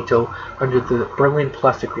arrangements with NATO under the Berlin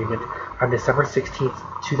Plus Agreement on December 16,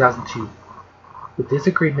 2002. With this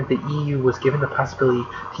agreement, the EU was given the possibility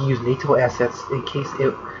to use NATO assets in case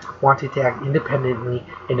it wanted to act independently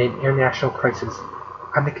in an international crisis,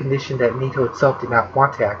 on the condition that NATO itself did not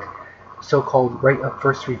want to act, the so-called right of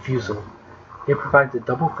first refusal. It provides a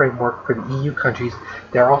double framework for the EU countries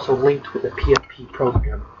that are also linked with the PFP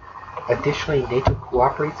program. Additionally, NATO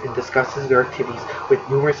cooperates and discusses their activities with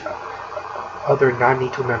numerous other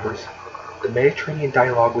non-NATO members. The Mediterranean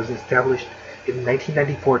Dialogue was established in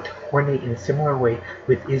 1994 to coordinate in a similar way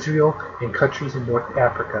with Israel and countries in North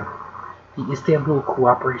Africa. The Istanbul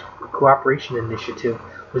Cooperation Initiative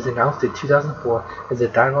was announced in 2004 as a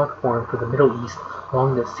dialogue forum for the Middle East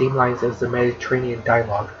along the same lines as the Mediterranean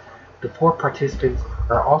Dialogue. The 4 participants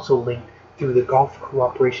are also linked through the Gulf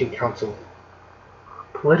Cooperation Council.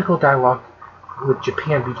 Political dialogue with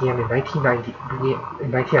Japan began in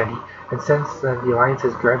 1990, and since then the alliance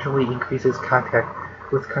has gradually increased its contact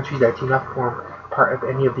with countries that do not form part of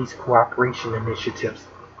any of these cooperation initiatives.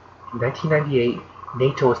 In 1998,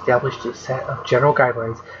 NATO established a set of general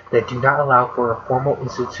guidelines that do not allow for a formal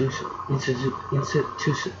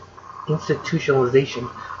institutionalization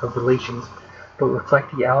of relations, but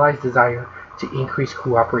reflect the Allies' desire to increase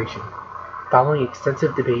cooperation. Following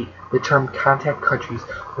extensive debate, the term contact countries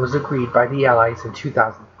was agreed by the Allies in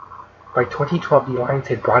 2000. By 2012, the alliance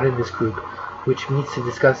had broadened this group, which meets to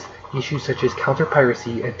discuss issues such as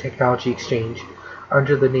counter-piracy and technology exchange,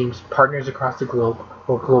 under the names Partners Across the Globe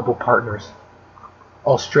or Global Partners.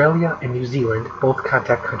 Australia and New Zealand, both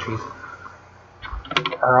contact countries,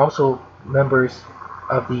 are also members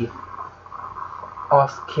of the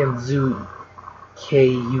AUKUS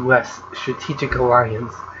Strategic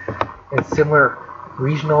Alliance, and similar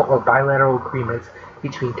regional or bilateral agreements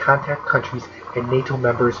between contact countries and NATO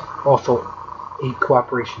members also aid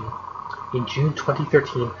cooperation. In June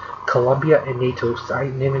 2013, Colombia and NATO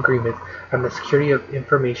signed an agreement on the security of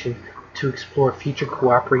information to explore future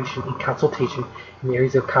cooperation and consultation in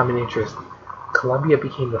areas of common interest. Colombia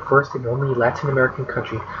became the first and only Latin American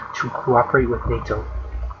country to cooperate with NATO.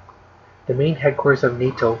 The main headquarters of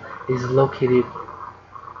NATO is located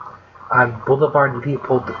on Boulevard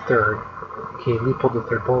Leopold III, Leopold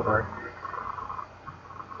III Boulevard,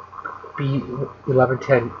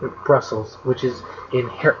 B1110, Brussels, which is in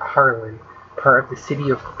Haarlem, part of the City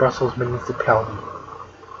of Brussels municipality.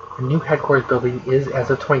 A new headquarters building is, as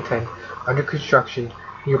of 2010, under construction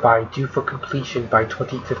nearby, due for completion by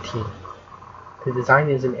 2015. The design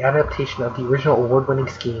is an adaptation of the original award-winning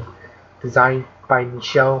scheme, designed by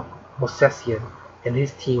Michel Mosesian and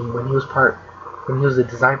his team when he was a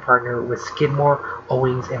design partner with Skidmore,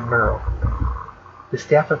 Owings, and Merrill. The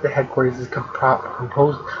staff of the headquarters is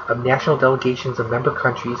composed of national delegations of member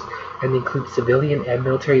countries and includes civilian and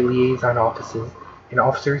military liaison offices and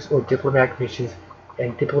officers or diplomatic missions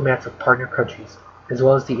and diplomats of partner countries, as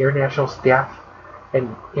well as the international staff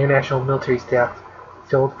and international military staff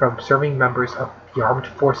filled from serving members of the armed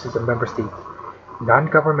forces of member states.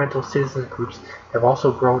 Non-governmental citizen groups have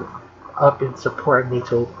also grown up in support of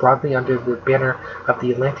NATO broadly under the banner of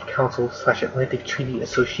the Atlantic Council/Atlantic Treaty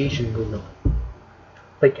Association movement.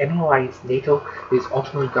 Like any alliance, NATO is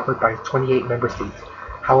ultimately governed by 28 member states.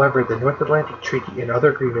 However, the North Atlantic Treaty and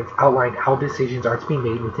other agreements outline how decisions are to be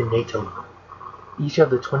made within NATO. Each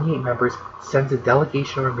of the 28 members sends a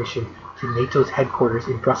delegation or mission to NATO's headquarters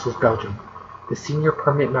in Brussels, Belgium. The senior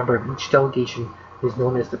permanent member of each delegation is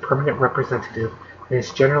known as the permanent representative and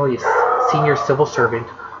is generally a senior civil servant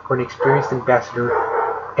for an experienced ambassador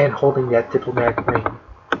and holding that diplomatic rank.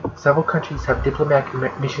 Several countries have diplomatic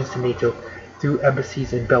missions to NATO through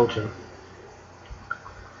embassies in Belgium.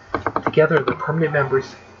 Together, the permanent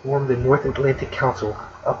members form the North Atlantic Council,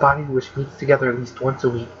 a body which meets together at least once a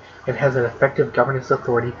week and has an effective governance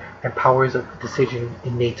authority and powers of decision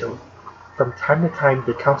in NATO. From time to time,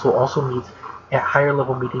 the Council also meets at higher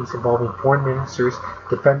level meetings involving foreign ministers,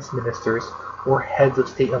 defense ministers, or heads of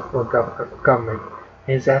state or government.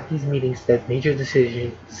 It is at these meetings that major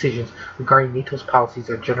decisions regarding NATO's policies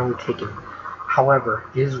are generally taken. However,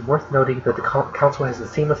 it is worth noting that the Council has the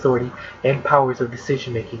same authority and powers of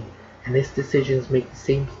decision-making, and its decisions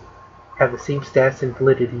have the same status and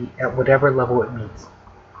validity at whatever level it meets.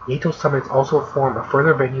 NATO summits also form a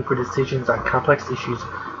further venue for decisions on complex issues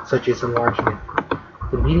such as enlargement.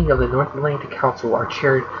 The meetings of the North Atlantic Council are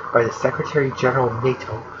chaired by the Secretary General of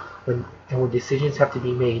NATO, when decisions have to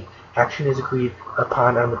be made, action is agreed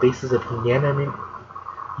upon on the basis of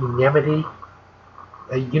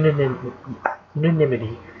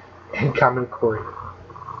unanimity and common accord.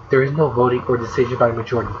 There is no voting or decision by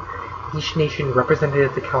majority. Each nation represented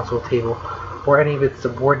at the Council table, or any of its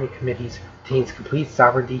subordinate committees, retains complete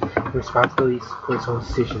sovereignty and responsibilities for its own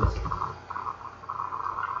decisions.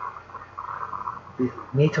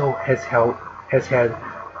 NATO has had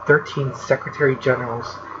 13 Secretary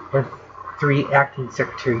Generals and 3 acting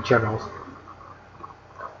Secretary Generals.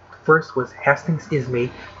 The first was Hastings Ismay,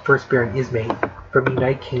 First Baron Ismay, from the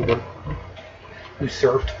United Kingdom, who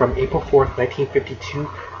served from April 4, 1952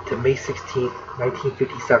 to May 16,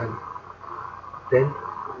 1957. Then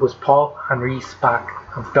was Paul Henri Spaak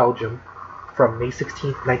of Belgium, from May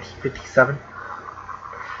 16, 1957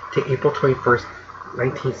 to April 21,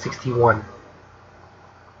 1961.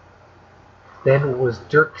 Then was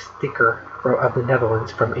Dirk Sticker of the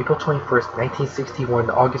Netherlands from April 21, 1961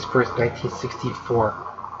 to August 1, 1964.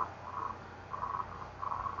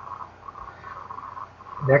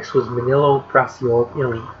 Next was Manilo Brasio of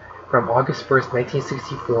Italy from August 1,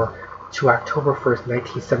 1964 to October 1,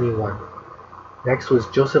 1971. Next was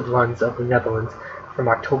Joseph Luns of the Netherlands from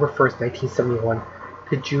October 1, 1971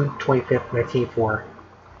 to June 25, 1984.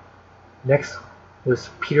 Next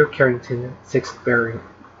was Peter Carrington, 6th Baron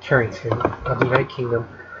Carrington of the United Kingdom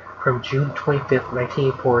from June 25,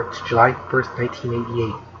 1984 to July 1,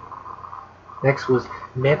 1988. Next was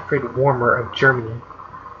Manfred Warmer of Germany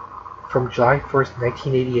from July 1,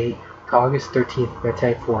 1988 to August 13,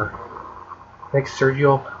 1994. Next,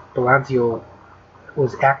 Sergio Balanzio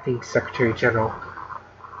was acting Secretary General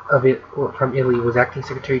from Italy, was acting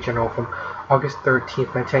Secretary General from August 13,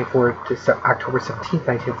 1994 to October 17,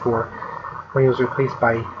 1994, when he was replaced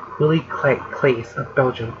by Willy Claes of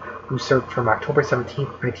Belgium, who served from October 17,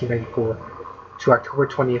 1994 to October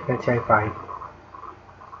 20, 1995.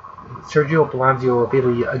 Sergio Balanzio of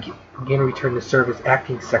Italy again returned to serve as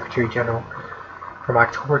acting Secretary General from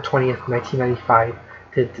October 20, 1995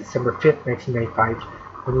 to December 5, 1995,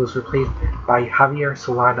 when he was replaced by Javier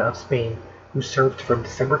Solana of Spain, who served from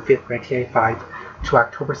December 5, 1995 to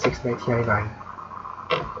October 6, 1999.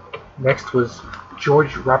 Next was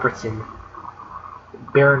George Robertson,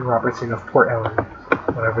 Baron Robertson of Port Ellen,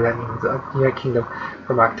 whatever that means, of the United Kingdom,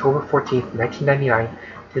 from October 14, 1999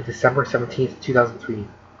 to December 17, 2003.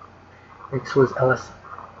 Next was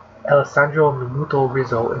Alessandro Minuto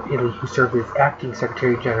Rizzo of Italy, who served as acting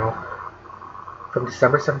Secretary General from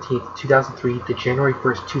December 17, 2003 to January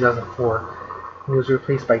 1, 2004, and he was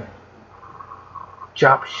replaced by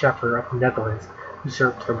Jaap Scheffer of the Netherlands, who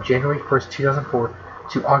served from January 1, 2004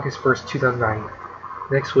 to August 1, 2009.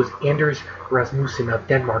 Next was Anders Rasmussen of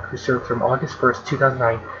Denmark, who served from August 1,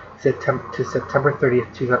 2009 to September 30,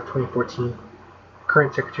 2014.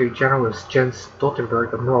 Current Secretary General is Jens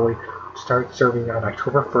Stoltenberg of Norway, who started serving on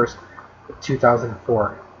October 1,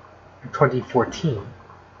 2014.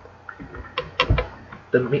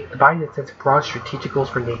 The body that sets broad strategic goals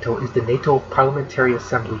for NATO is the NATO Parliamentary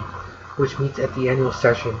Assembly, which meets at the annual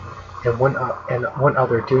session and one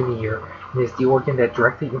other during the year, and is the organ that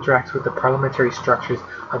directly interacts with the parliamentary structures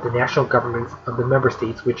of the national governments of the member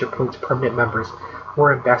states, which appoints permanent members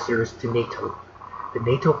or ambassadors to NATO. The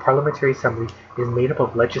NATO Parliamentary Assembly is made up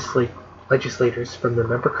of legislators from the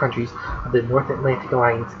member countries of the North Atlantic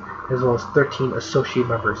Alliance, as well as 13 associate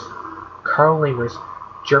members. Karl Lamers,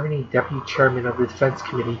 Germany Deputy Chairman of the Defense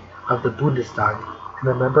Committee of the Bundestag and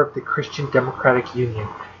a member of the Christian Democratic Union,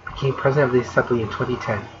 became President of the Assembly in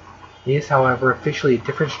 2010. It is, however, officially a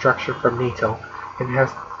different structure from NATO and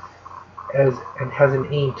has an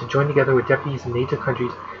aim to join together with deputies in NATO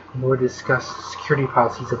countries in order to discuss security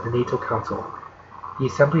policies of the NATO Council. The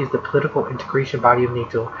Assembly is the political integration body of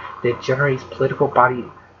NATO that generates political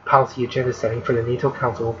policy agenda setting for the NATO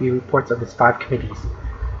Council will be reports of its 5 committees: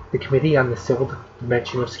 the Committee on the Civil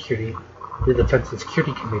Dimension of Security, the Defense and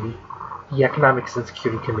Security Committee, the Economics and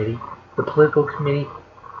Security Committee, the Political Committee,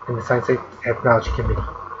 and the Science and Technology Committee.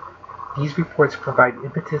 These reports provide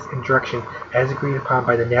impetus and direction as agreed upon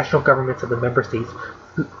by the national governments of the member states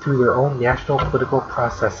through their own national political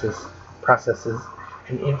processes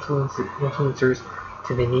and influencers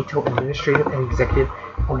to the NATO administrative and executive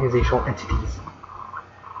organizational entities.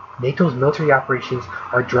 NATO's military operations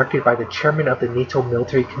are directed by the chairman of the NATO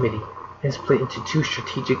Military Committee and split into 2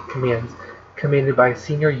 strategic commands, commanded by a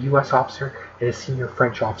senior U.S. officer and a senior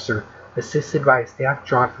French officer, assisted by a staff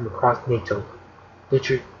drawn from across NATO.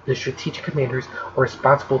 The strategic commanders are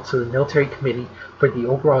responsible to the military committee for the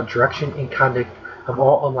overall direction and conduct of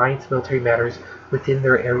all alliance military matters within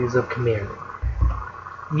their areas of command.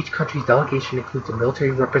 Each country's delegation includes a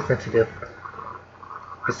military representative,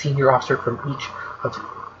 a senior officer from each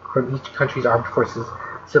country's armed forces,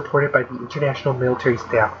 supported by the International Military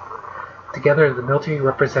Staff. Together, the military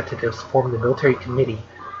representatives form the Military Committee,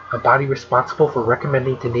 a body responsible for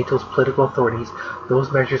recommending to NATO's political authorities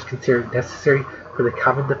those measures considered necessary for the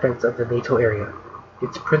common defense of the NATO area.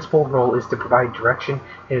 Its principal role is to provide direction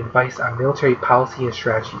and advice on military policy and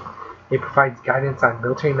strategy. It provides guidance on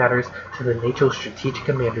military matters to the NATO strategic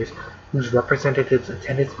commanders, whose representatives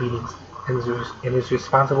attend its meetings, and is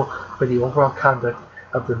responsible for the overall conduct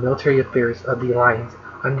of the military affairs of the alliance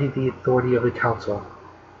under the authority of the Council.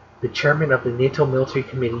 The chairman of the NATO Military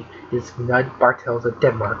Committee is Knud Bartels of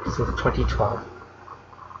Denmark since 2012.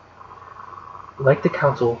 Like the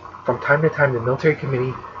Council, from time to time the Military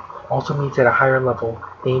Committee also meets at a higher level,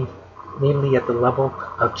 namely at the level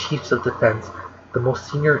of Chiefs of Defense, the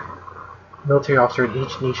most senior military officer in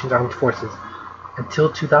each nation's armed forces.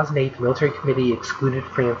 Until 2008, the Military Committee excluded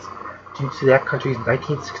France due to that country's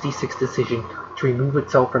 1966 decision to remove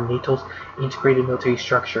itself from NATO's integrated military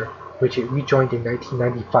structure, which it rejoined in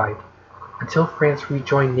 1995. Until France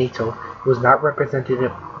rejoined NATO, it was not represented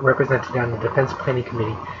on the Defense Planning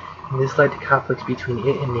Committee, and this led to conflicts between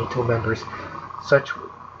it and NATO members. Such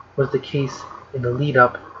was the case in the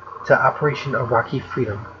lead-up to Operation Iraqi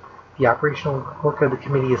Freedom. The operational work of the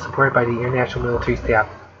committee is supported by the International Military Staff.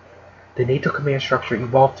 The NATO command structure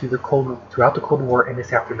evolved throughout the Cold War and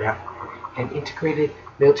its aftermath. An integrated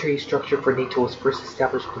military structure for NATO was first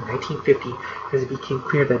established in 1950 as it became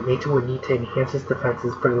clear that NATO would need to enhance its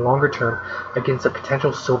defenses for the longer term against a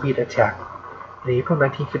potential Soviet attack. In April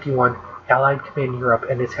 1951, Allied Command Europe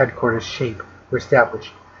and its headquarters, SHAPE, were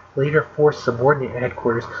established. Later, 4 subordinate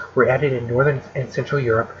headquarters were added in Northern and Central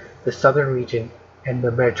Europe, the Southern region, and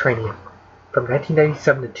the Mediterranean. From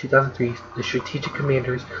 1997 to 2003, the strategic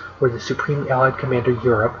commanders were the Supreme Allied Commander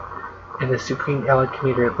Europe and the Supreme Allied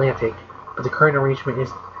Commander Atlantic, but the current arrangement is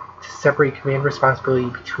to separate command responsibility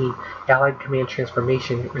between Allied Command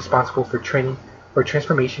Transformation, responsible for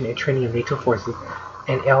transformation and training of NATO forces,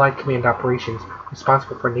 and Allied Command Operations,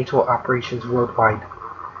 responsible for NATO operations worldwide.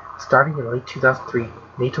 Starting in late 2003,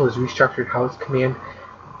 NATO has restructured how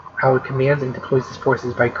it commands and deploys its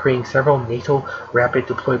forces by creating several NATO Rapid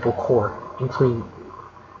Deployable Corps, including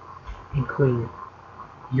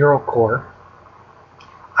Eurocorps,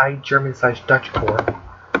 German/Dutch Corps,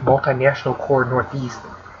 Multinational Corps Northeast,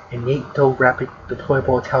 and NATO Rapid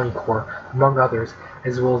Deployable Italian Corps, among others,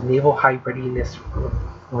 as well as Naval High Readiness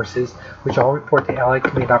Forces, which all report to Allied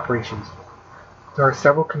Command Operations. There are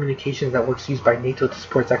several communications networks used by NATO to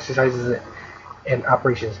support its exercises and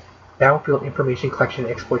operations: Battlefield Information Collection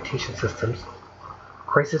and Exploitation Systems,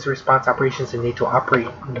 Crisis Response Operations and NATO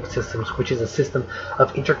Operating Systems, which is a system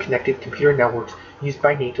of interconnected computer networks used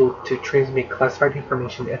by NATO to transmit classified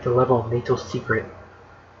information at the level of NATO's secret,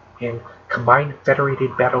 and Combined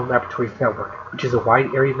Federated Battle Laboratories Network, which is a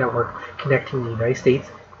wide area network connecting the United States,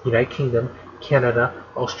 the United Kingdom, Canada,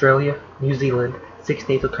 Australia, New Zealand, 6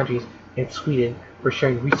 NATO countries, and Sweden for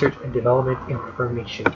sharing research and development information.